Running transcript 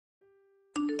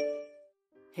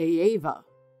Hey Ava,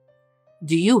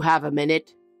 do you have a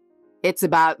minute? It's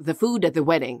about the food at the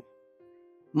wedding.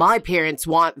 My parents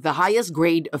want the highest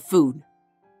grade of food.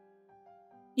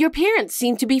 Your parents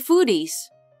seem to be foodies.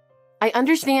 I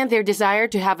understand their desire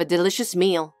to have a delicious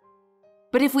meal.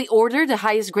 But if we order the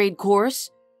highest grade course,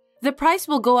 the price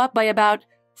will go up by about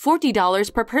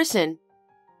 $40 per person.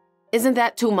 Isn't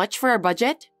that too much for our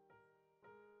budget?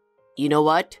 You know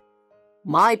what?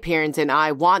 My parents and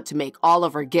I want to make all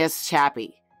of our guests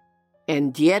happy.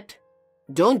 And yet,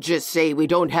 don't just say we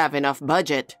don't have enough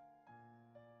budget.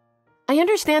 I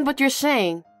understand what you're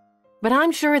saying, but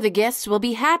I'm sure the guests will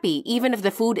be happy even if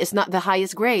the food is not the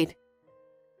highest grade.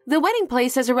 The wedding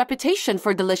place has a reputation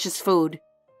for delicious food.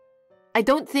 I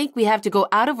don't think we have to go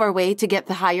out of our way to get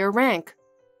the higher rank.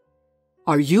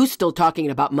 Are you still talking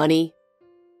about money?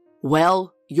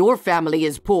 Well, your family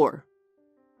is poor.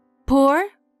 Poor?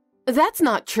 That's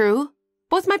not true.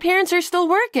 Both my parents are still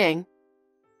working.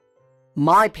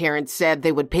 My parents said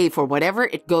they would pay for whatever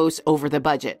it goes over the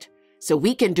budget, so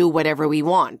we can do whatever we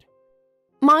want.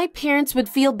 My parents would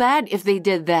feel bad if they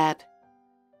did that.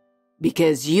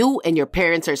 Because you and your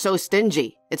parents are so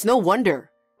stingy. It's no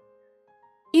wonder.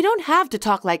 You don't have to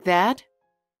talk like that.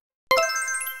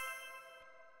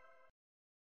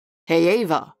 Hey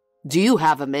Ava, do you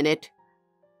have a minute?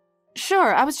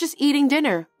 Sure, I was just eating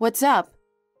dinner. What's up?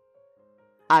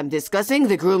 I'm discussing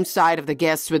the groom's side of the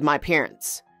guests with my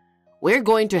parents. We're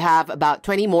going to have about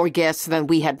 20 more guests than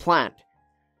we had planned.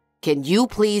 Can you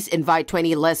please invite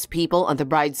 20 less people on the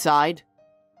bride's side?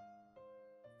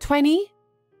 20?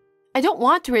 I don't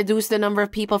want to reduce the number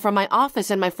of people from my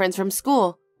office and my friends from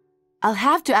school. I'll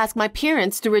have to ask my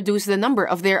parents to reduce the number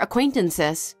of their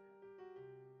acquaintances.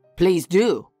 Please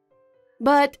do.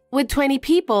 But with 20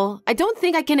 people, I don't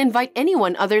think I can invite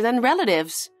anyone other than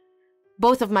relatives.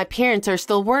 Both of my parents are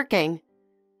still working.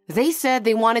 They said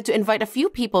they wanted to invite a few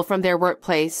people from their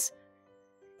workplace.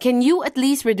 Can you at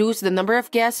least reduce the number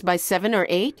of guests by 7 or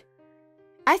 8?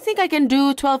 I think I can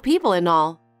do 12 people in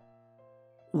all.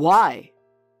 Why?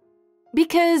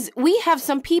 Because we have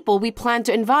some people we plan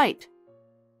to invite.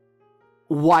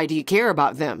 Why do you care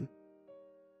about them?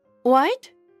 What?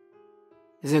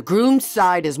 The groom's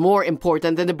side is more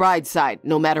important than the bride's side,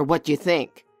 no matter what you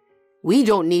think. We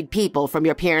don't need people from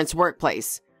your parents'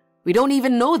 workplace. We don't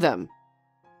even know them.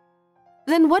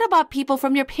 Then what about people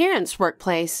from your parents'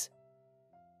 workplace?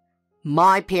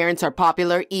 My parents are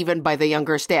popular even by the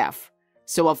younger staff.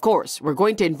 So of course, we're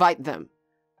going to invite them.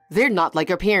 They're not like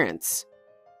your parents.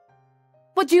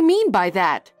 What do you mean by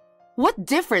that? What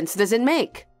difference does it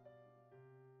make?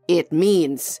 It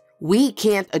means we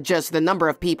can't adjust the number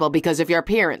of people because of your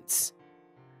parents.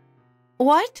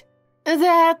 What?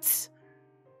 That's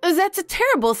a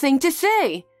terrible thing to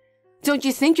say. Don't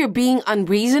you think you're being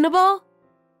unreasonable?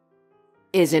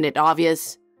 Isn't it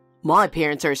obvious? My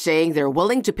parents are saying they're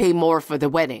willing to pay more for the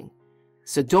wedding.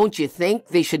 So don't you think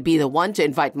they should be the one to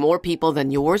invite more people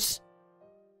than yours?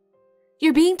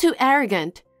 You're being too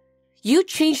arrogant. You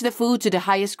changed the food to the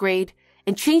highest grade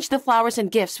and changed the flowers and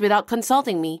gifts without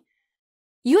consulting me.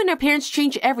 You and our parents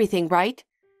change everything, right?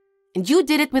 And you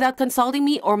did it without consulting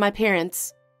me or my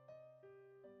parents.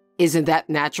 Isn't that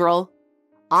natural?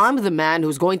 I'm the man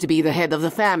who's going to be the head of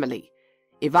the family.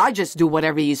 If I just do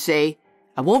whatever you say,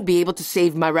 I won't be able to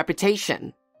save my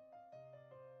reputation.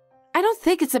 I don't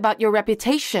think it's about your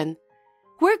reputation.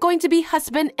 We're going to be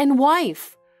husband and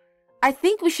wife. I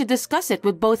think we should discuss it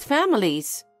with both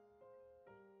families.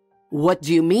 What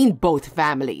do you mean, both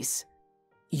families?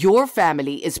 Your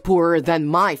family is poorer than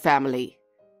my family.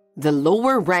 The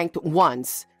lower-ranked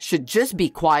ones should just be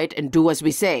quiet and do as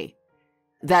we say.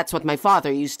 That's what my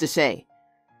father used to say.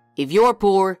 If you're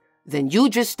poor, then you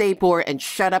just stay poor and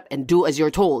shut up and do as you're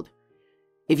told.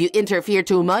 If you interfere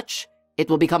too much, it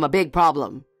will become a big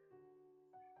problem.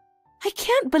 I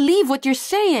can't believe what you're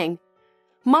saying.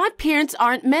 My parents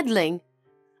aren't meddling.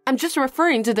 I'm just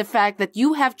referring to the fact that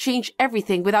you have changed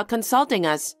everything without consulting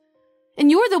us. And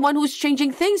you're the one who's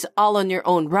changing things all on your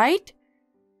own, right?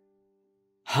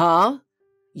 Huh?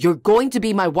 You're going to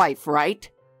be my wife, right?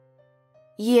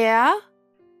 Yeah?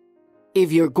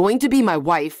 If you're going to be my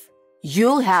wife,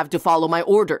 you'll have to follow my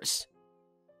orders.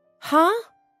 Huh?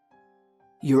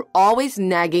 You're always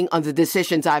nagging on the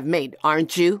decisions I've made,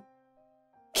 aren't you?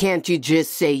 Can't you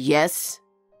just say yes?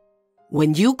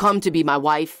 When you come to be my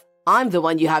wife, I'm the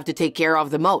one you have to take care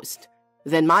of the most.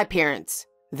 Then my parents.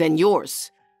 Then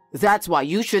yours. That's why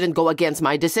you shouldn't go against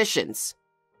my decisions.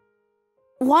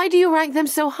 Why do you rank them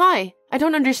so high? I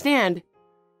don't understand.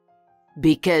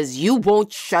 Because you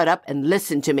won't shut up and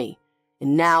listen to me.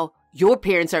 And now, your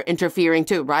parents are interfering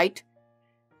too, right?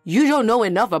 You don't know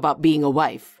enough about being a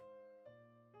wife.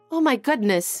 Oh my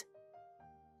goodness.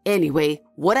 Anyway,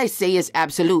 what I say is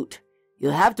absolute.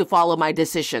 You'll have to follow my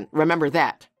decision. Remember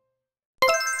that.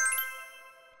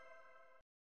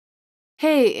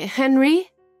 Hey, Henry,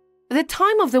 the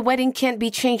time of the wedding can't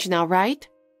be changed now, right?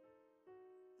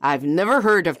 I've never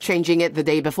heard of changing it the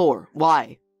day before.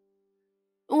 Why?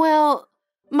 Well,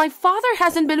 my father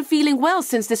hasn't been feeling well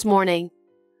since this morning.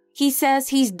 He says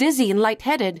he's dizzy and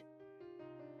lightheaded.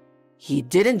 He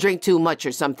didn't drink too much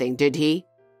or something, did he?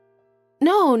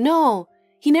 No.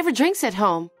 He never drinks at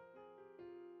home.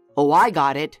 Oh, I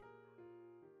got it.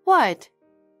 What?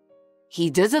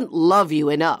 He doesn't love you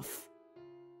enough.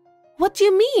 What do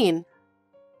you mean?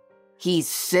 He's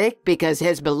sick because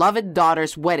his beloved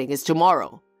daughter's wedding is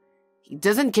tomorrow. He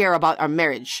doesn't care about our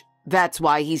marriage. That's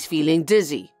why he's feeling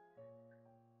dizzy.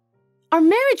 Our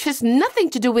marriage has nothing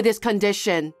to do with his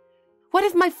condition. What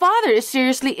if my father is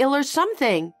seriously ill or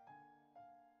something?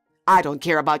 I don't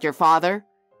care about your father.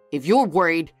 If you're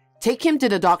worried, take him to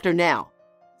the doctor now.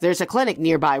 There's a clinic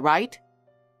nearby, right?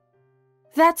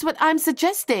 That's what I'm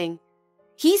suggesting.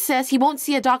 He says he won't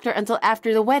see a doctor until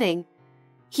after the wedding.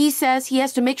 He says he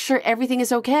has to make sure everything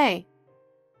is okay.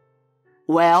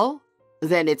 Well,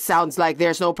 then it sounds like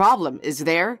there's no problem, is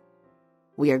there?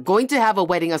 We are going to have a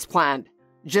wedding as planned,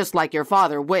 just like your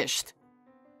father wished.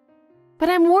 But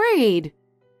I'm worried.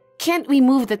 Can't we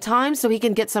move the time so he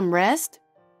can get some rest?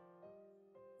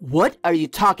 What are you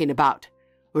talking about?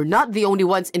 We're not the only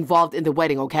ones involved in the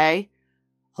wedding, okay?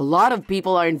 A lot of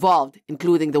people are involved,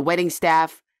 including the wedding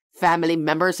staff, family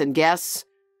members, and guests.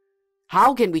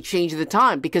 How can we change the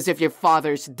time because of your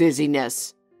father's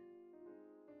dizziness?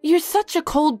 You're such a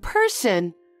cold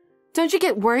person. Don't you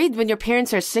get worried when your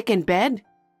parents are sick in bed?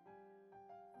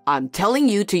 I'm telling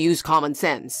you to use common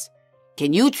sense.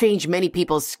 Can you change many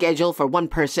people's schedule for one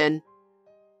person?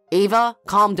 Ava,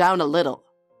 calm down a little.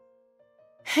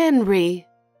 Henry.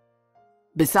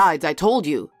 Besides, I told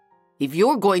you, if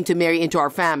you're going to marry into our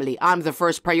family, I'm the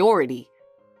first priority.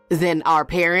 Then our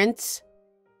parents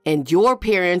and your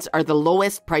parents are the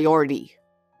lowest priority.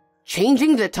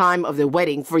 Changing the time of the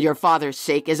wedding for your father's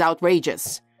sake is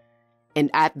outrageous. And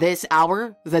at this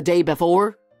hour, the day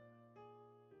before?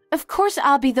 Of course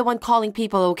I'll be the one calling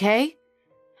people, okay?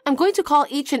 I'm going to call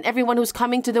each and everyone who's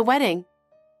coming to the wedding.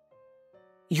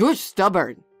 You're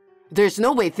stubborn. There's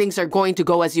no way things are going to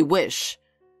go as you wish.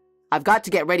 I've got to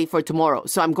get ready for tomorrow,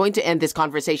 so I'm going to end this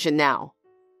conversation now.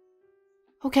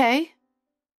 Okay.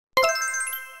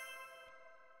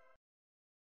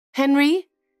 Henry,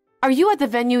 are you at the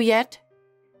venue yet?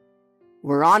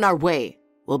 We're on our way.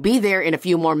 We'll be there in a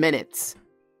few more minutes.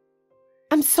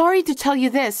 I'm sorry to tell you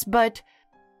this, but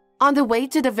on the way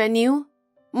to the venue,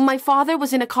 my father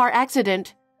was in a car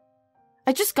accident.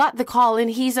 I just got the call and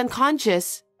he's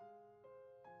unconscious.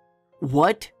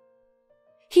 What?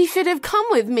 He should have come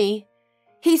with me.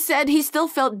 He said he still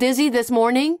felt dizzy this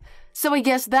morning, so I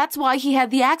guess that's why he had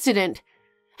the accident.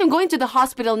 I'm going to the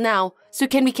hospital now, so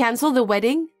can we cancel the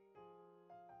wedding?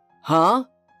 Huh?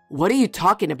 What are you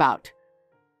talking about?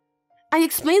 I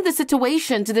explained the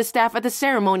situation to the staff at the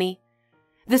ceremony.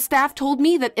 The staff told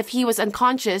me that if he was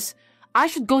unconscious, I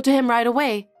should go to him right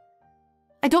away.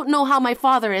 I don't know how my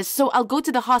father is, so I'll go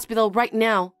to the hospital right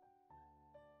now.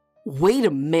 Wait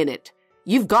a minute.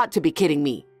 You've got to be kidding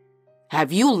me.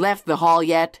 Have you left the hall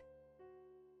yet?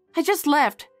 I just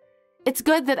left. It's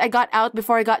good that I got out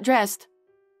before I got dressed.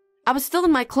 I was still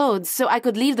in my clothes, so I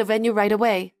could leave the venue right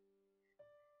away.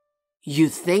 You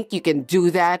think you can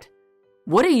do that?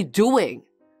 What are you doing?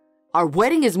 Our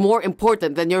wedding is more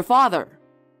important than your father.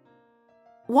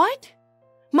 What?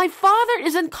 My father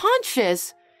is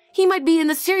unconscious. He might be in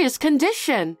a serious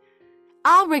condition.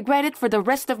 I'll regret it for the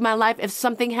rest of my life if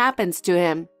something happens to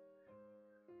him.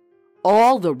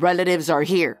 All the relatives are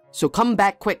here, so come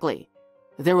back quickly.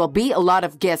 There will be a lot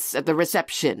of guests at the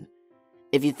reception.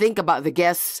 If you think about the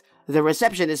guests, the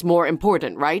reception is more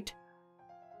important, right?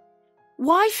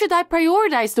 Why should I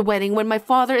prioritize the wedding when my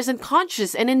father is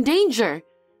unconscious and in danger?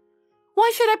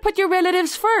 Why should I put your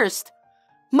relatives first?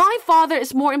 My father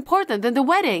is more important than the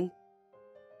wedding.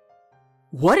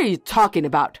 What are you talking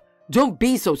about? Don't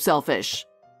be so selfish.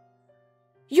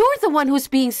 You're the one who's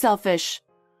being selfish.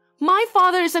 My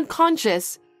father is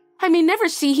unconscious. I may never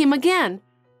see him again.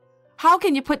 How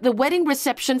can you put the wedding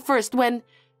reception first when...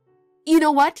 You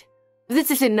know what? This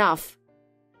is enough.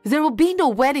 There will be no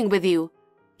wedding with you.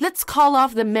 Let's call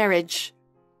off the marriage.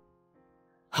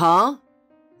 Huh?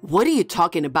 What are you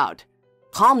talking about?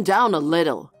 Calm down a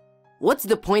little. What's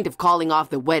the point of calling off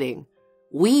the wedding?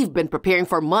 We've been preparing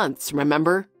for months,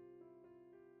 remember?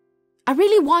 I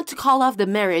really want to call off the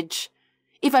marriage.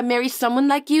 If I marry someone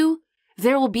like you,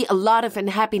 there will be a lot of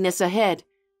unhappiness ahead.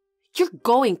 You're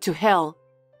going to hell.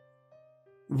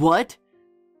 What?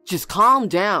 Just calm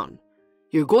down.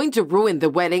 You're going to ruin the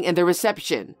wedding and the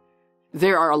reception.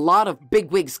 There are a lot of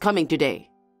bigwigs coming today.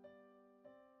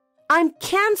 I'm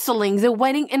canceling the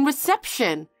wedding and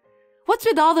reception. What's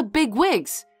with all the big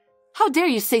wigs? How dare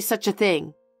you say such a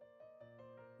thing?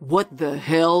 What the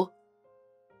hell?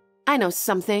 I know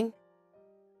something.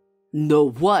 Know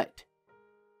what?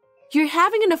 You're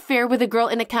having an affair with a girl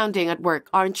in accounting at work,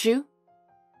 aren't you?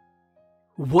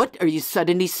 What are you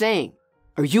suddenly saying?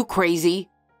 Are you crazy?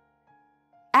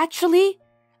 Actually,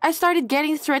 I started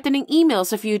getting threatening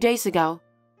emails a few days ago.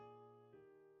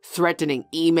 Threatening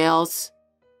emails?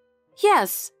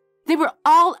 Yes, they were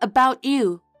all about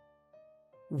you.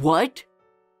 What?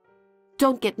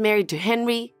 Don't get married to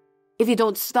Henry. If you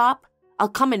don't stop, I'll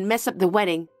come and mess up the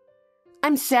wedding.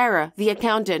 I'm Sarah, the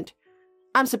accountant.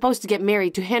 I'm supposed to get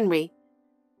married to Henry.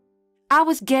 I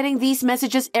was getting these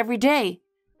messages every day.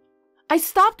 I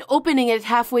stopped opening it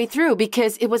halfway through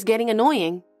because it was getting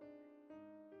annoying.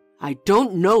 I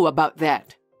don't know about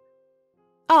that.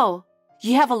 Oh,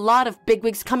 you have a lot of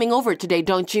bigwigs coming over today,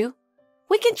 don't you?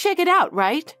 We can check it out,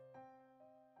 right?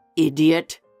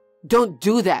 Idiot. Don't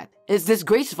do that. It's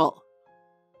disgraceful.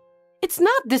 It's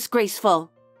not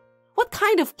disgraceful. What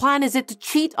kind of plan is it to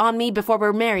cheat on me before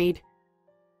we're married?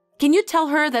 Can you tell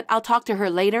her that I'll talk to her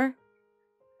later?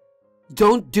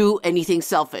 Don't do anything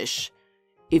selfish.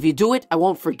 If you do it, I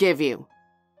won't forgive you.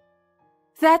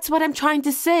 That's what I'm trying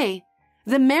to say.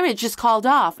 The marriage is called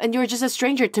off and you're just a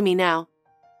stranger to me now.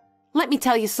 Let me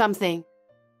tell you something.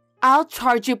 I'll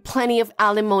charge you plenty of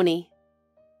alimony.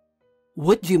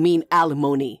 What do you mean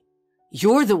alimony?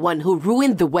 You're the one who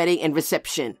ruined the wedding and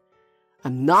reception.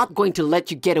 I'm not going to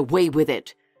let you get away with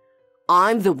it.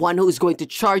 I'm the one who's going to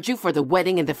charge you for the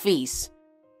wedding and the fees.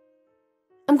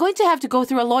 I'm going to have to go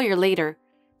through a lawyer later,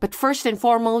 but first and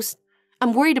foremost,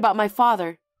 I'm worried about my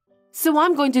father, so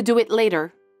I'm going to do it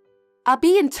later. I'll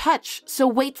be in touch, so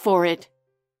wait for it.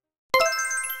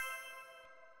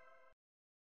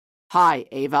 Hi,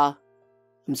 Ava.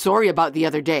 I'm sorry about the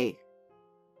other day.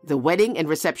 The wedding and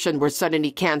reception were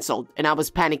suddenly canceled, and I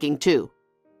was panicking too.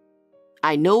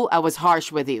 I know I was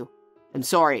harsh with you. I'm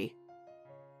sorry.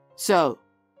 So,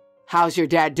 how's your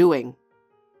dad doing?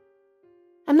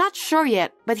 I'm not sure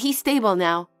yet, but he's stable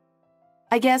now.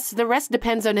 I guess the rest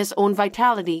depends on his own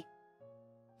vitality.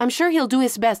 I'm sure he'll do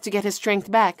his best to get his strength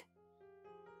back.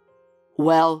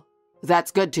 Well,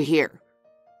 that's good to hear.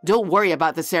 Don't worry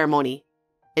about the ceremony.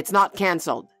 It's not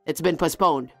canceled. It's been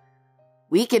postponed.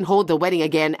 We can hold the wedding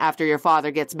again after your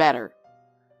father gets better.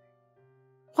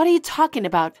 What are you talking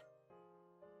about?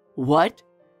 What?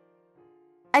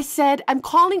 I said I'm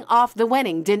calling off the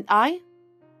wedding, didn't I?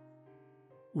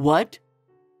 What?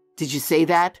 Did you say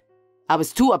that? I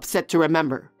was too upset to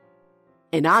remember.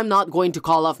 And I'm not going to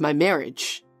call off my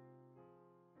marriage.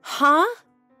 Huh?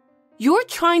 You're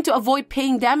trying to avoid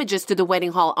paying damages to the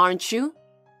wedding hall, aren't you?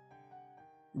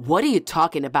 What are you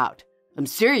talking about? I'm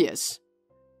serious.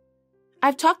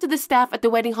 I've talked to the staff at the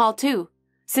wedding hall too,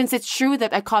 since it's true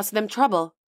that I caused them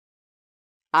trouble.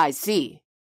 I see.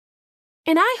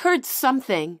 And I heard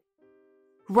something.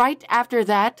 Right after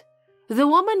that, the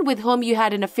woman with whom you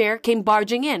had an affair came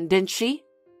barging in, didn't she?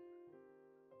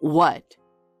 What?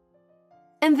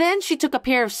 And then she took a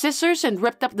pair of scissors and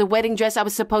ripped up the wedding dress I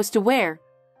was supposed to wear.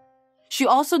 She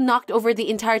also knocked over the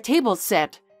entire table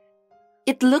set.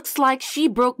 It looks like she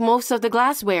broke most of the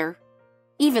glassware.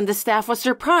 Even the staff was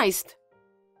surprised.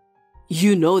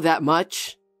 You know that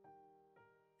much?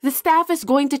 The staff is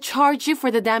going to charge you for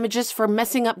the damages for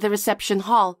messing up the reception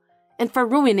hall and for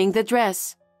ruining the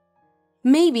dress.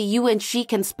 Maybe you and she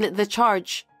can split the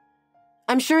charge.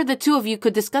 I'm sure the two of you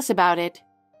could discuss about it.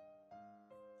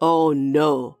 Oh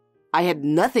no, I had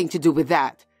nothing to do with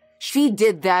that. She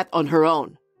did that on her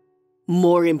own.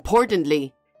 More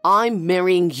importantly, I'm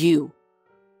marrying you.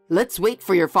 Let's wait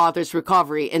for your father's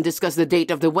recovery and discuss the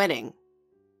date of the wedding.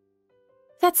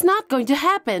 That's not going to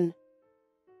happen.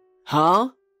 Huh?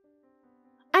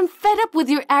 I'm fed up with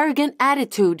your arrogant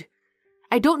attitude.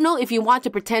 I don't know if you want to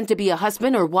pretend to be a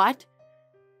husband or what.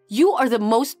 You are the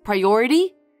most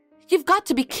priority? You've got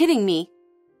to be kidding me.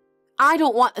 I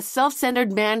don't want a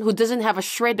self-centered man who doesn't have a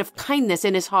shred of kindness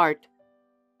in his heart.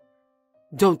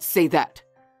 Don't say that.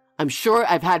 I'm sure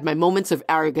I've had my moments of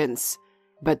arrogance,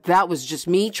 but that was just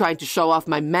me trying to show off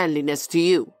my manliness to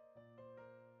you.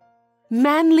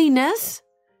 Manliness?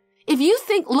 If you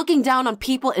think looking down on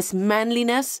people is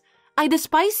manliness, I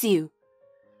despise you.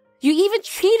 You even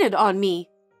cheated on me.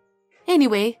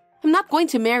 Anyway, I'm not going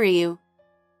to marry you.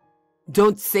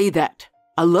 Don't say that.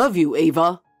 I love you,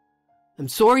 Ava. I'm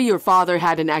sorry your father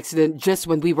had an accident just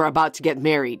when we were about to get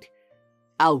married.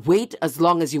 I'll wait as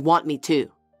long as you want me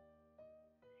to.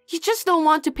 You just don't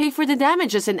want to pay for the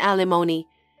damages and alimony,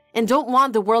 and don't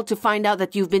want the world to find out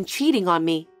that you've been cheating on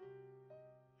me.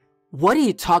 What are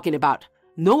you talking about?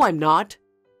 No, I'm not.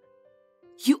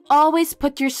 You always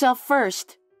put yourself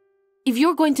first. If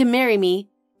you're going to marry me,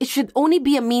 it should only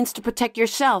be a means to protect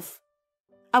yourself.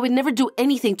 I would never do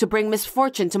anything to bring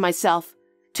misfortune to myself.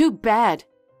 Too bad.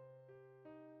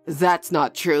 That's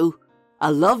not true. I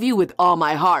love you with all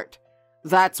my heart.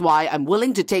 That's why I'm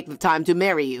willing to take the time to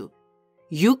marry you.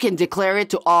 You can declare it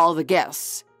to all the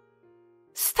guests.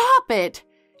 Stop it!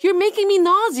 You're making me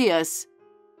nauseous.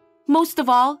 Most of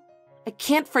all, I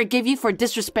can't forgive you for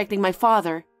disrespecting my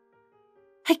father.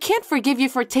 I can't forgive you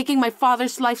for taking my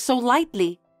father's life so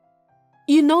lightly.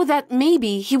 You know that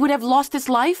maybe he would have lost his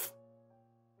life?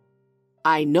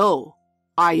 I know.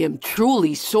 I am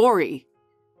truly sorry.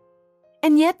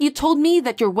 And yet you told me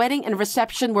that your wedding and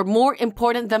reception were more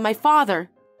important than my father.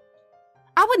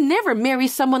 I would never marry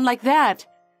someone like that.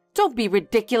 Don't be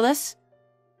ridiculous.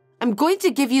 I'm going to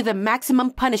give you the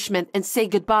maximum punishment and say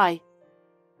goodbye.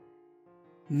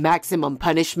 Maximum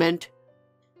punishment?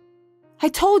 I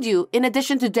told you, in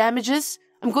addition to damages,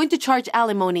 I'm going to charge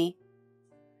alimony.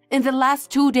 In the last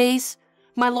 2 days,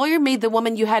 my lawyer made the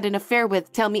woman you had an affair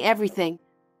with tell me everything.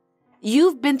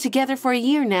 You've been together for a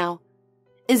year now.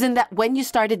 Isn't that when you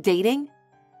started dating?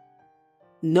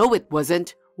 No, it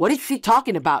wasn't. What is she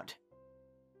talking about?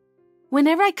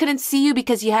 Whenever I couldn't see you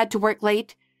because you had to work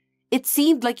late, it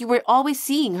seemed like you were always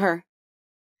seeing her.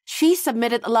 She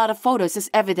submitted a lot of photos as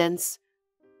evidence.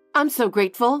 I'm so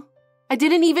grateful. I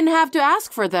didn't even have to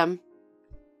ask for them.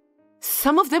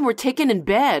 Some of them were taken in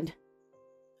bed.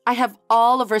 I have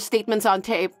all of her statements on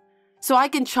tape, so I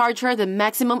can charge her the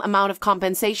maximum amount of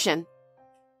compensation.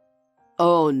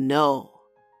 Oh no.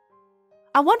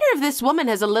 I wonder if this woman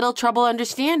has a little trouble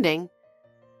understanding.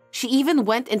 She even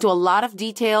went into a lot of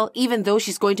detail even though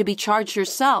she's going to be charged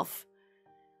herself.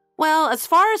 Well, as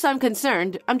far as I'm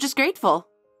concerned, I'm just grateful.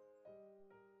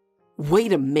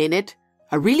 Wait a minute.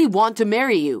 I really want to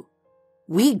marry you.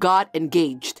 We got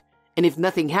engaged, and if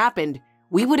nothing happened,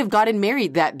 we would have gotten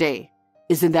married that day.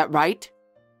 Isn't that right?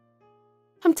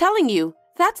 I'm telling you,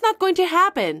 that's not going to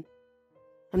happen.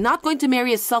 I'm not going to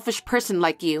marry a selfish person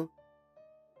like you.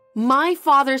 My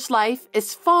father's life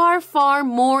is far, far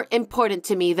more important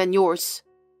to me than yours.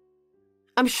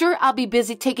 I'm sure I'll be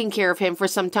busy taking care of him for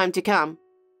some time to come.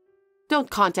 Don't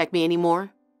contact me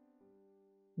anymore.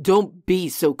 Don't be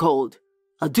so cold.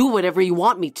 I'll do whatever you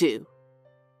want me to.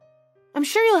 I'm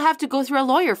sure you'll have to go through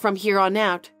a lawyer from here on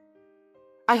out.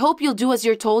 I hope you'll do as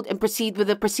you're told and proceed with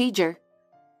the procedure.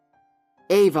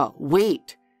 Ava,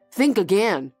 wait. Think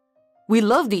again. We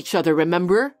loved each other,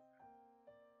 remember?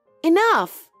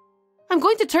 Enough. I'm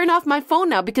going to turn off my phone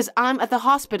now because I'm at the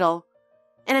hospital.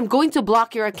 And I'm going to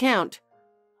block your account.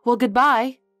 Well,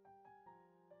 goodbye.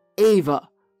 Ava,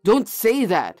 don't say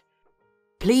that.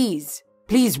 Please,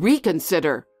 please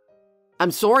reconsider.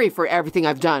 I'm sorry for everything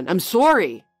I've done. I'm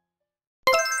sorry.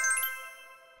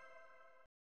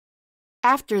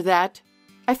 After that,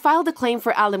 I filed a claim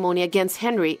for alimony against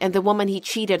Henry and the woman he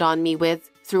cheated on me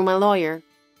with through my lawyer.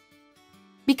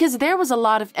 Because there was a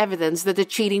lot of evidence that the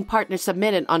cheating partner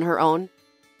submitted on her own,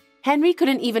 Henry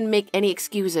couldn't even make any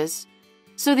excuses,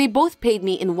 so they both paid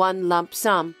me in one lump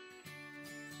sum.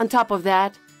 On top of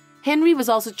that, Henry was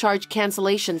also charged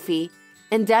cancellation fee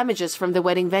and damages from the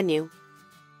wedding venue.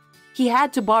 He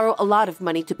had to borrow a lot of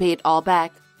money to pay it all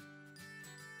back.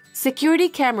 Security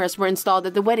cameras were installed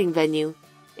at the wedding venue,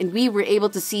 and we were able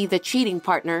to see the cheating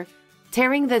partner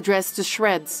tearing the dress to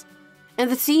shreds,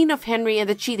 and the scene of Henry and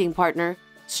the cheating partner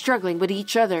struggling with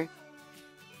each other.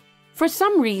 For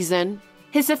some reason,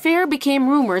 his affair became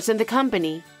rumors in the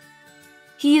company.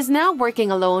 He is now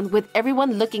working alone with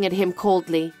everyone looking at him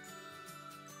coldly.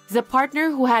 The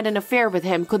partner who had an affair with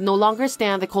him could no longer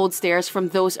stand the cold stares from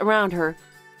those around her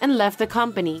and left the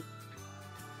company.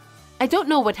 I don't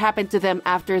know what happened to them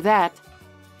after that.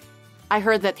 I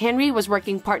heard that Henry was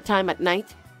working part-time at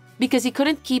night because he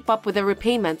couldn't keep up with the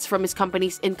repayments from his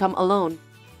company's income alone.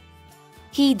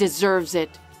 He deserves it.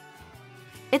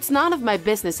 It's none of my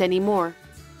business anymore.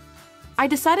 I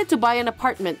decided to buy an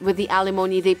apartment with the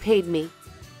alimony they paid me.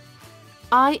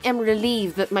 I am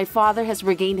relieved that my father has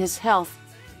regained his health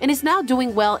and is now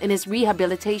doing well in his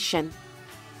rehabilitation.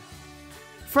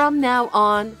 From now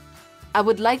on, I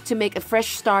would like to make a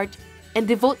fresh start and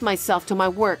devote myself to my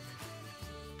work.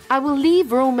 I will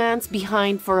leave romance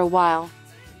behind for a while.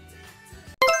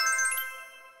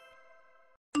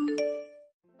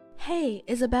 Hey,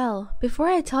 Isabel, before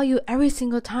I tell you every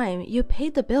single time, you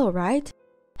paid the bill, right?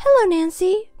 Hello,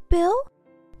 Nancy. Bill?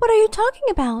 What are you talking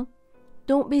about?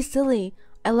 Don't be silly.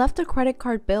 I left the credit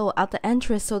card bill at the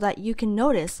entrance so that you can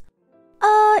notice.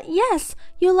 Yes,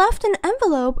 you left an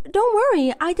envelope. Don't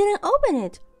worry, I didn't open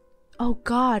it. Oh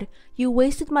God, you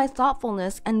wasted my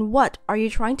thoughtfulness, and what, are you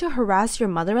trying to harass your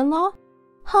mother-in-law?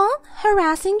 Huh?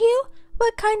 Harassing you?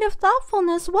 What kind of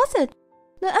thoughtfulness was it?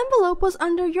 The envelope was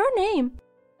under your name.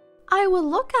 I would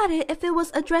look at it if it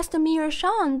was addressed to me or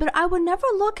Sean, but I would never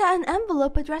look at an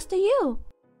envelope addressed to you.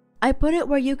 I put it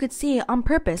where you could see it on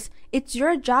purpose. It's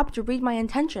your job to read my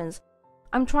intentions.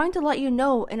 I'm trying to let you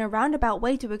know in a roundabout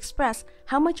way to express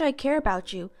how much I care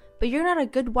about you, but you're not a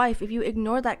good wife if you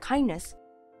ignore that kindness.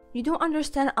 You don't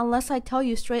understand unless I tell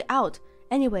you straight out.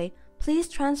 Anyway, please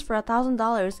transfer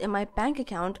 $1,000 in my bank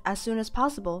account as soon as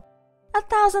possible.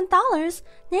 $1,000?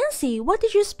 Nancy, what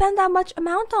did you spend that much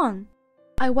amount on?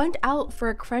 I went out for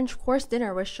a French course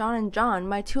dinner with Sean and John,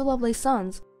 my two lovely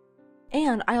sons.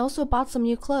 And I also bought some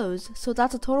new clothes, so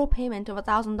that's a total payment of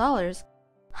 $1,000.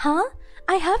 Huh?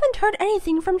 I haven't heard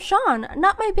anything from Sean,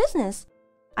 not my business.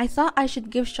 I thought I should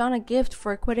give Sean a gift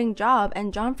for quitting job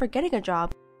and John for getting a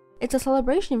job. It's a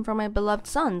celebration for my beloved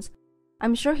sons.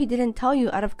 I'm sure he didn't tell you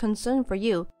out of concern for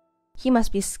you. He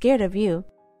must be scared of you.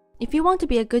 If you want to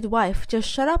be a good wife, just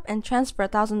shut up and transfer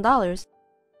 $1,000.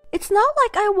 It's not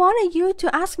like I wanted you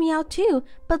to ask me out too,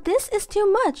 but this is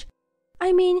too much.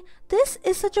 I mean, this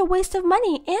is such a waste of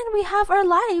money and we have our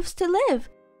lives to live.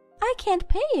 I can't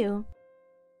pay you.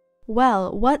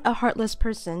 Well, what a heartless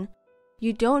person.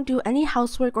 You don't do any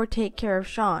housework or take care of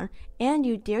Sean, and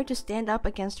you dare to stand up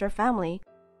against your family.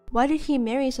 Why did he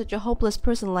marry such a hopeless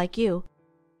person like you?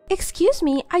 Excuse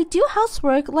me, I do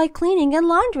housework like cleaning and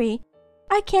laundry.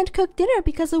 I can't cook dinner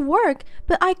because of work,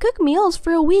 but I cook meals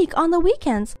for a week on the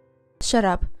weekends. Shut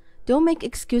up. Don't make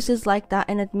excuses like that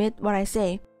and admit what I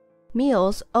say.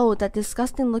 Meals? Oh, that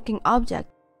disgusting looking object.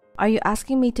 Are you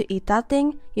asking me to eat that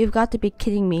thing? You've got to be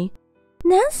kidding me.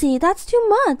 Nancy, that's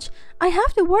too much. I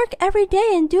have to work every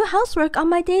day and do housework on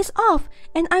my days off,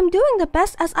 and I'm doing the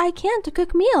best as I can to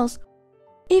cook meals.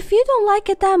 If you don't like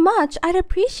it that much, I'd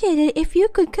appreciate it if you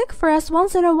could cook for us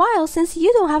once in a while since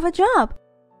you don't have a job.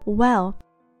 Well,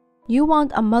 you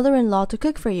want a mother-in-law to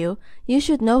cook for you. You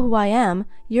should know who I am.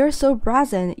 You're so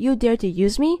brazen, you dare to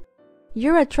use me?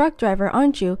 You're a truck driver,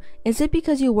 aren't you? Is it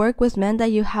because you work with men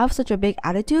that you have such a big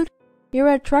attitude? You're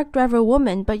a truck driver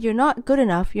woman, but you're not good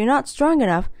enough. You're not strong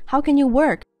enough. How can you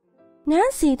work?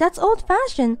 Nancy, that's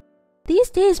old-fashioned. These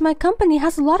days, my company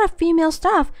has a lot of female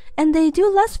staff, and they do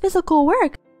less physical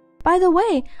work. By the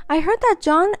way, I heard that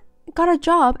John got a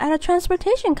job at a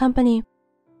transportation company.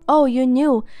 Oh, you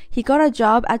knew. He got a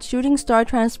job at Shooting Star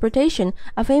Transportation,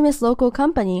 a famous local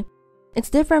company. It's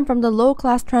different from the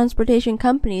low-class transportation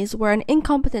companies where an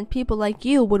incompetent people like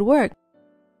you would work.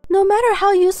 No matter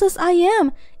how useless I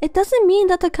am, it doesn't mean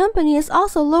that the company is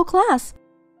also low class.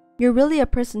 You're really a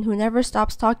person who never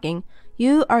stops talking.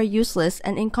 You are a useless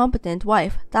and incompetent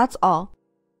wife, that's all.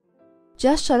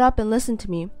 Just shut up and listen to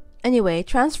me. Anyway,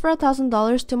 transfer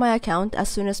 $1,000 to my account as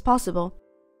soon as possible.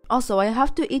 Also, I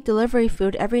have to eat delivery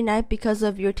food every night because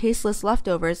of your tasteless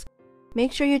leftovers.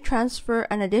 Make sure you transfer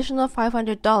an additional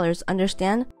 $500,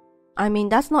 understand? I mean,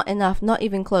 that's not enough, not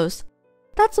even close.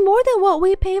 That's more than what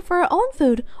we pay for our own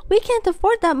food. We can't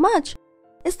afford that much.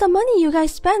 It's the money you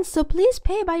guys spend, so please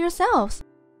pay by yourselves.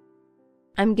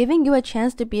 I'm giving you a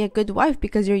chance to be a good wife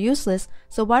because you're useless,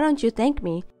 so why don't you thank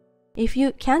me? If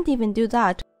you can't even do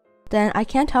that, then I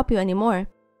can't help you anymore.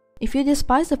 If you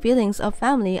despise the feelings of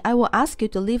family, I will ask you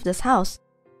to leave this house.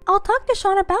 I'll talk to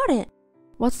Sean about it.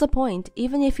 What's the point?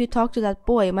 Even if you talk to that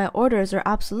boy, my orders are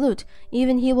absolute.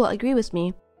 Even he will agree with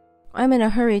me. I'm in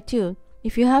a hurry too.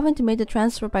 If you haven't made the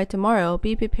transfer by tomorrow,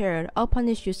 be prepared. I'll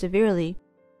punish you severely.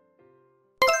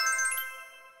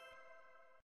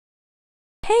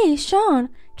 Hey, Sean,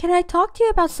 can I talk to you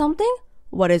about something?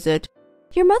 What is it?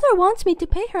 Your mother wants me to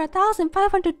pay her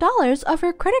 $1,500 of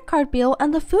her credit card bill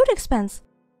and the food expense.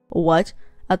 What?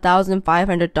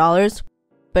 $1,500?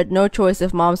 But no choice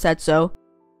if Mom said so.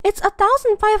 It's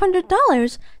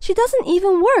 $1,500. She doesn't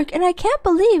even work, and I can't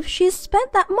believe she's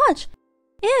spent that much.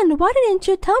 And why didn't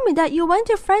you tell me that you went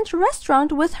to a French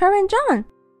restaurant with her and John?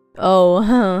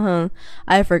 Oh,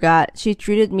 I forgot. She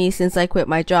treated me since I quit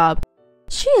my job.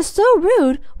 She is so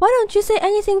rude. Why don't you say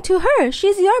anything to her?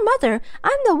 She's your mother.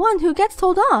 I'm the one who gets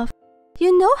told off.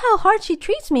 You know how hard she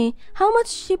treats me, how much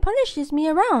she punishes me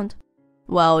around.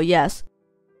 Well, yes.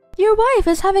 Your wife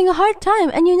is having a hard time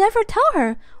and you never tell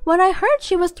her. When I heard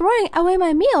she was throwing away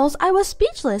my meals, I was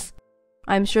speechless.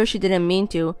 I'm sure she didn't mean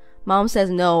to. Mom says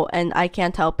no, and I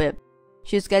can't help it.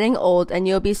 She's getting old, and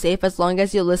you'll be safe as long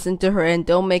as you listen to her and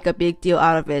don't make a big deal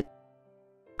out of it.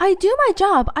 I do my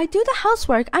job. I do the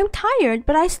housework. I'm tired,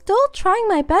 but I'm still trying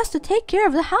my best to take care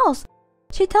of the house.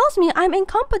 She tells me I'm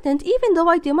incompetent even though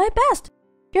I do my best.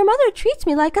 Your mother treats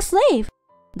me like a slave.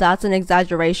 That's an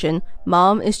exaggeration.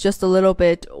 Mom is just a little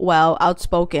bit, well,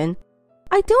 outspoken.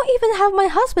 I don't even have my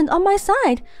husband on my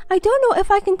side. I don't know if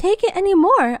I can take it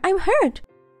anymore. I'm hurt.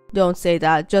 Don't say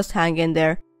that. Just hang in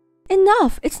there.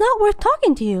 Enough. It's not worth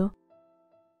talking to you.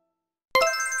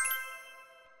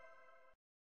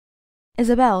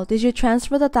 Isabel, did you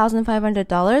transfer the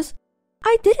 $1,500?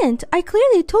 I didn't. I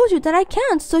clearly told you that I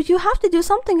can't, so you have to do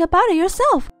something about it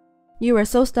yourself. You are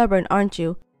so stubborn, aren't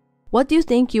you? What do you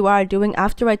think you are doing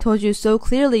after I told you so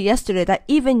clearly yesterday that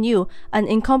even you, an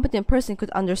incompetent person, could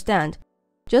understand?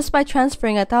 Just by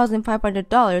transferring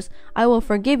 $1,500, I will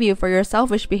forgive you for your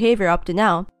selfish behavior up to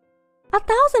now.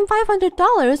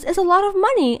 $1,500 is a lot of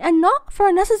money and not for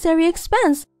a necessary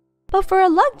expense, but for a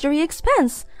luxury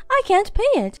expense. I can't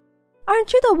pay it.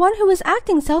 Aren't you the one who is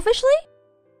acting selfishly?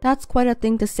 That's quite a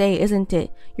thing to say, isn't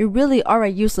it? You really are a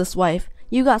useless wife.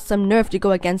 You got some nerve to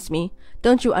go against me.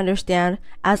 Don't you understand?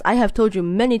 As I have told you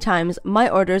many times, my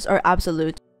orders are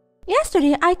absolute.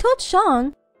 Yesterday, I told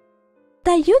Sean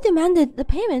that you demanded the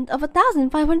payment of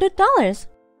 $1,500.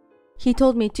 He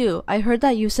told me too. I heard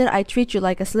that you said I treat you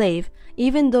like a slave.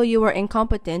 Even though you were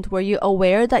incompetent, were you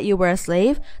aware that you were a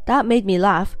slave? That made me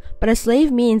laugh. But a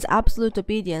slave means absolute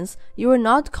obedience. You are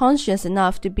not conscious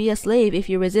enough to be a slave if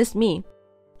you resist me.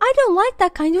 I don't like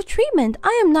that kind of treatment.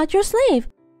 I am not your slave.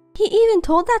 He even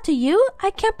told that to you?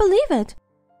 I can't believe it.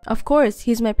 Of course,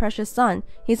 he's my precious son.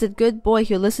 He's a good boy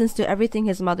who listens to everything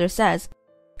his mother says.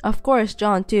 Of course,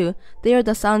 John too. They are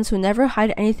the sons who never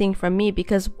hide anything from me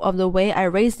because of the way I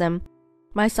raise them.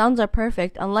 My sons are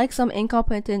perfect, unlike some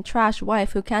incompetent trash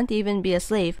wife who can't even be a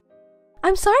slave.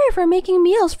 I'm sorry for making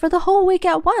meals for the whole week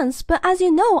at once, but as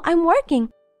you know, I'm working.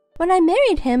 When I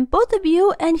married him, both of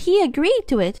you and he agreed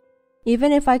to it.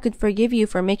 Even if I could forgive you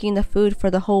for making the food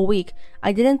for the whole week,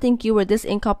 I didn't think you were this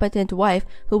incompetent wife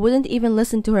who wouldn't even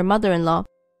listen to her mother-in-law.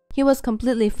 He was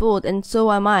completely fooled, and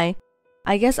so am I.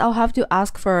 I guess I'll have to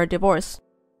ask for a divorce.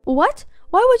 What?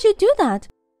 Why would you do that?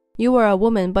 You are a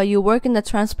woman, but you work in the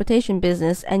transportation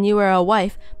business, and you are a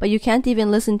wife, but you can't even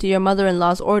listen to your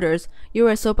mother-in-law's orders. You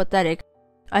are so pathetic.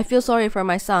 I feel sorry for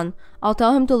my son. I'll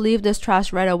tell him to leave this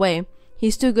trash right away.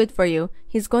 He's too good for you.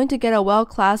 He's going to get a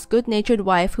well-classed, good-natured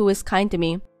wife who is kind to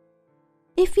me.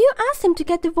 If you asked him to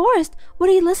get divorced,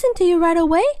 would he listen to you right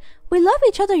away? We love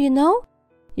each other, you know.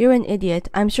 You're an idiot.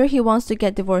 I'm sure he wants to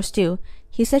get divorced too.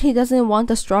 He said he doesn't want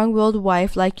a strong-willed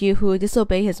wife like you who would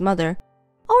disobey his mother.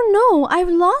 Oh no, I've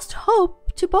lost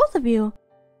hope to both of you.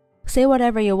 Say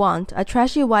whatever you want. A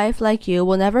trashy wife like you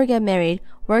will never get married,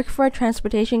 work for a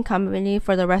transportation company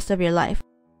for the rest of your life.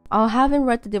 I'll have him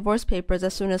write the divorce papers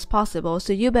as soon as possible,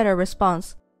 so you better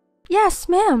respond. Yes,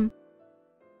 ma'am.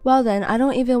 Well then, I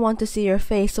don't even want to see your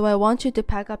face, so I want you to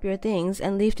pack up your things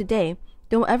and leave today.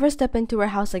 Don't ever step into our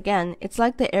house again. It's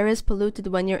like the air is polluted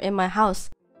when you're in my house.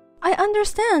 I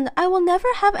understand. I will never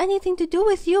have anything to do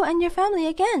with you and your family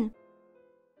again.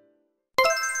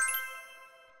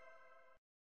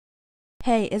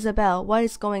 Hey, Isabel, what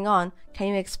is going on? Can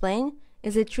you explain?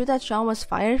 Is it true that Sean was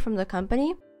fired from the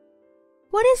company?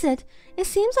 What is it? It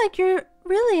seems like you're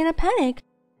really in a panic.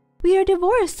 We are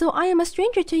divorced, so I am a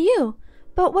stranger to you.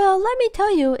 But well, let me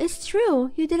tell you, it's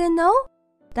true. You didn't know?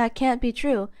 That can't be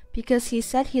true, because he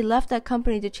said he left that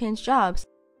company to change jobs.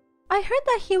 I heard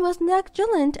that he was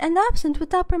negligent and absent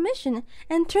without permission,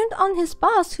 and turned on his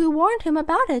boss who warned him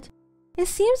about it. It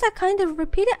seems that kind of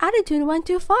repeated attitude went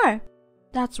too far.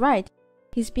 That's right.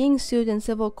 He's being sued in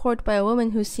civil court by a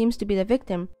woman who seems to be the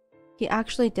victim. He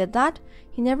actually did that?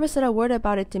 He never said a word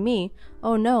about it to me.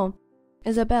 Oh no.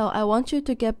 Isabel, I want you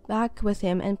to get back with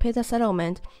him and pay the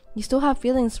settlement. You still have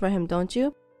feelings for him, don't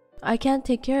you? I can't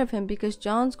take care of him because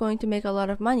John's going to make a lot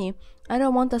of money. I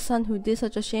don't want a son who did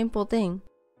such a shameful thing.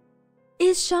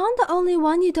 Is Sean the only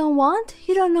one you don't want?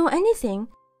 You don't know anything.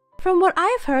 From what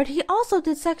I've heard, he also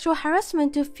did sexual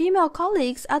harassment to female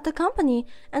colleagues at the company,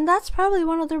 and that's probably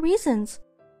one of the reasons.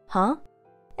 Huh?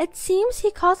 It seems he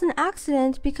caused an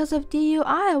accident because of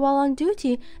DUI while on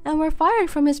duty and were fired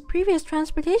from his previous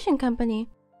transportation company.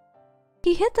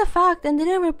 He hid the fact and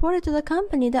didn't report it to the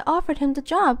company that offered him the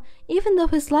job, even though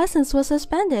his license was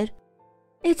suspended.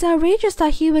 It's outrageous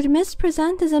that he would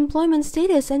mispresent his employment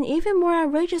status, and even more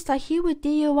outrageous that he would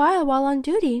DUI while on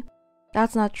duty.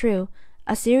 That's not true.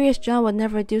 A serious John would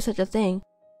never do such a thing.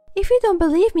 If you don't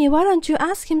believe me, why don't you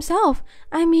ask himself?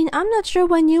 I mean, I'm not sure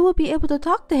when you will be able to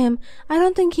talk to him. I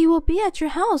don't think he will be at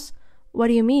your house. What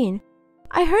do you mean?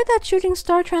 I heard that Shooting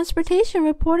Star Transportation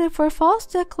reported for false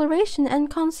declaration and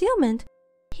concealment.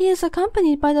 He is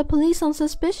accompanied by the police on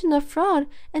suspicion of fraud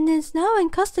and is now in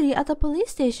custody at the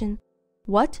police station.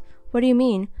 What? What do you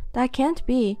mean? That can't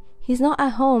be. He's not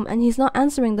at home and he's not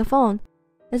answering the phone.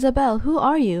 Isabel, who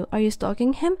are you? Are you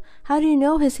stalking him? How do you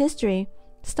know his history?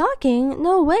 Stalking?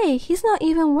 No way, he's not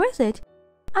even worth it.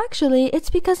 Actually, it's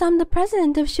because I'm the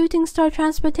president of Shooting Star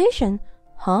Transportation.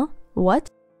 Huh? What?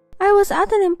 I was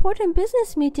at an important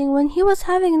business meeting when he was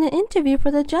having an interview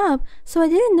for the job, so I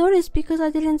didn't notice because I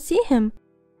didn't see him.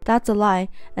 That's a lie.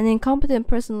 An incompetent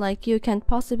person like you can't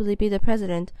possibly be the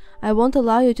president. I won't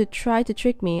allow you to try to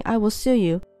trick me. I will sue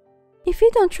you. If you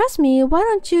don't trust me, why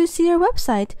don't you see your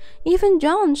website? Even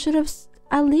John should have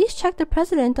at least checked the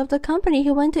president of the company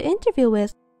he went to interview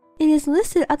with. It is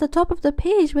listed at the top of the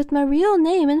page with my real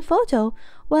name and photo.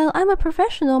 Well, I'm a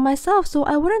professional myself, so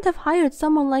I wouldn't have hired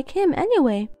someone like him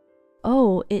anyway.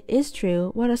 Oh, it is true.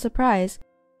 What a surprise.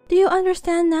 Do you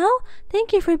understand now?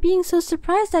 Thank you for being so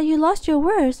surprised that you lost your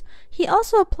words. He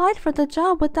also applied for the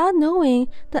job without knowing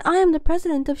that I am the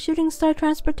president of Shooting Star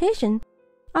Transportation.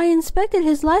 I inspected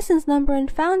his license number and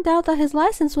found out that his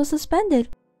license was suspended.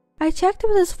 I checked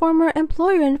with his former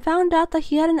employer and found out that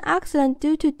he had an accident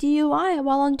due to DUI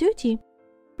while on duty.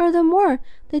 Furthermore,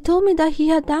 they told me that he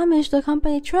had damaged the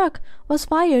company truck, was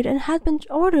fired, and had been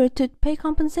ordered to pay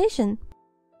compensation.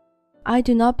 I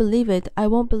do not believe it. I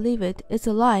won't believe it. It's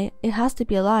a lie. It has to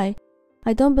be a lie.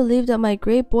 I don't believe that my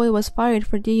great boy was fired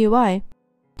for DUI.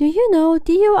 Do you know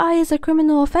DUI is a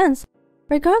criminal offense,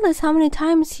 regardless how many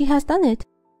times he has done it?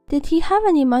 Did he have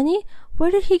any money?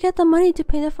 Where did he get the money to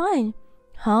pay the fine?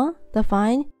 Huh? The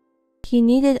fine? He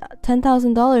needed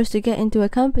 $10,000 to get into a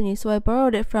company, so I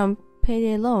borrowed it from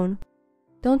payday loan.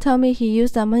 Don't tell me he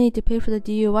used that money to pay for the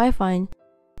DUI fine.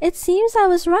 It seems I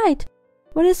was right.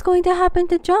 What is going to happen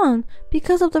to John?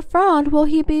 Because of the fraud, will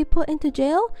he be put into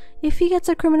jail? If he gets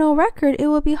a criminal record, it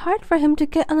will be hard for him to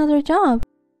get another job.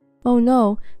 Oh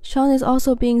no, Sean is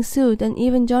also being sued and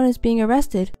even John is being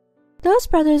arrested. Those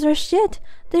brothers are shit.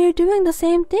 They are doing the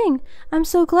same thing. I'm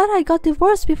so glad I got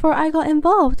divorced before I got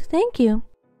involved. Thank you.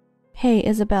 Hey,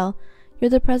 Isabel, you're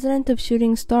the president of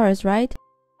Shooting Stars, right?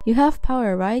 You have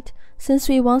power, right? Since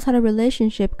we once had a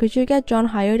relationship, could you get John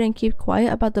hired and keep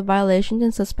quiet about the violations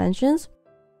and suspensions?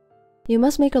 You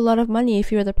must make a lot of money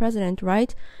if you're the president,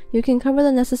 right? You can cover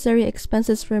the necessary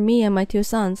expenses for me and my 2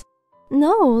 sons.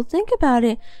 No, think about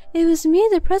it. It was me,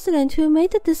 the president, who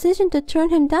made the decision to turn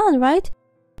him down, right?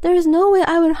 There is no way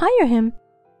I would hire him.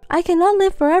 I cannot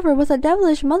live forever with a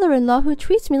devilish mother-in-law who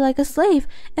treats me like a slave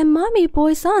and mommy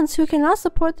boy sons who cannot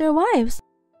support their wives.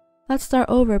 Let's start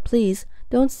over, please.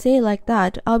 Don't say it like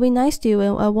that. I'll be nice to you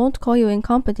and I won't call you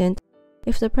incompetent.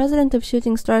 If the president of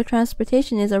Shooting Star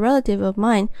Transportation is a relative of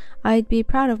mine, I'd be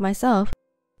proud of myself.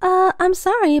 I'm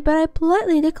sorry, but I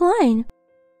politely decline.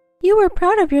 You were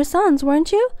proud of your sons,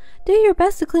 weren't you? Do your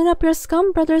best to clean up your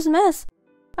scum brother's mess.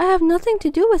 I have nothing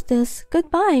to do with this.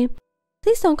 Goodbye.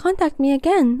 Please don't contact me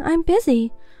again. I'm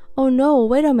busy. Oh no,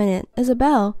 wait a minute.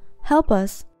 Isabel, help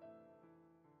us.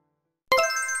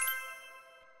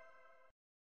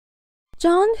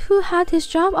 John, who had his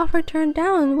job offer turned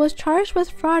down, was charged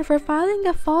with fraud for filing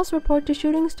a false report to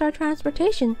Shooting Star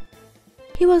Transportation.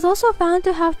 He was also found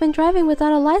to have been driving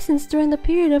without a license during the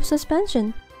period of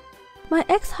suspension. My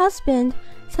ex-husband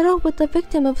settled with the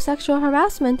victim of sexual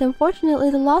harassment and fortunately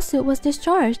the lawsuit was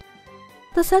discharged.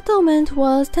 The settlement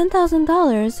was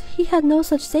 $10,000. He had no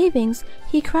such savings.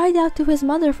 He cried out to his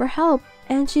mother for help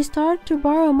and she started to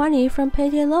borrow money from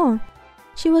payday loan.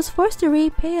 She was forced to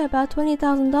repay about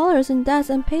 $20,000 in debts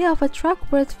and pay off a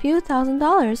truck worth few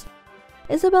 $1,000s.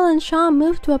 Isabel and Sean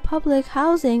moved to a public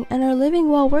housing and are living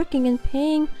while working and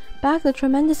paying back the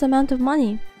tremendous amount of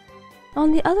money.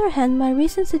 On the other hand, my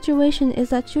recent situation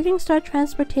is that Shooting Star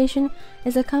Transportation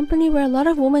is a company where a lot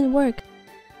of women work,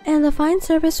 and the fine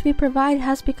service we provide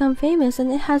has become famous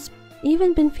and it has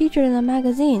even been featured in a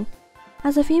magazine.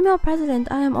 As a female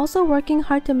president, I am also working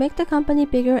hard to make the company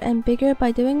bigger and bigger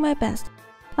by doing my best.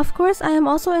 Of course, I am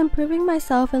also improving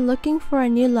myself and looking for a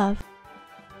new love.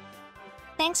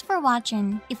 Thanks for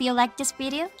watching. If you liked this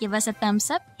video, give us a thumbs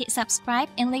up, hit subscribe,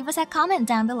 and leave us a comment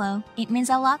down below. It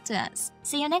means a lot to us.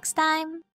 See you next time!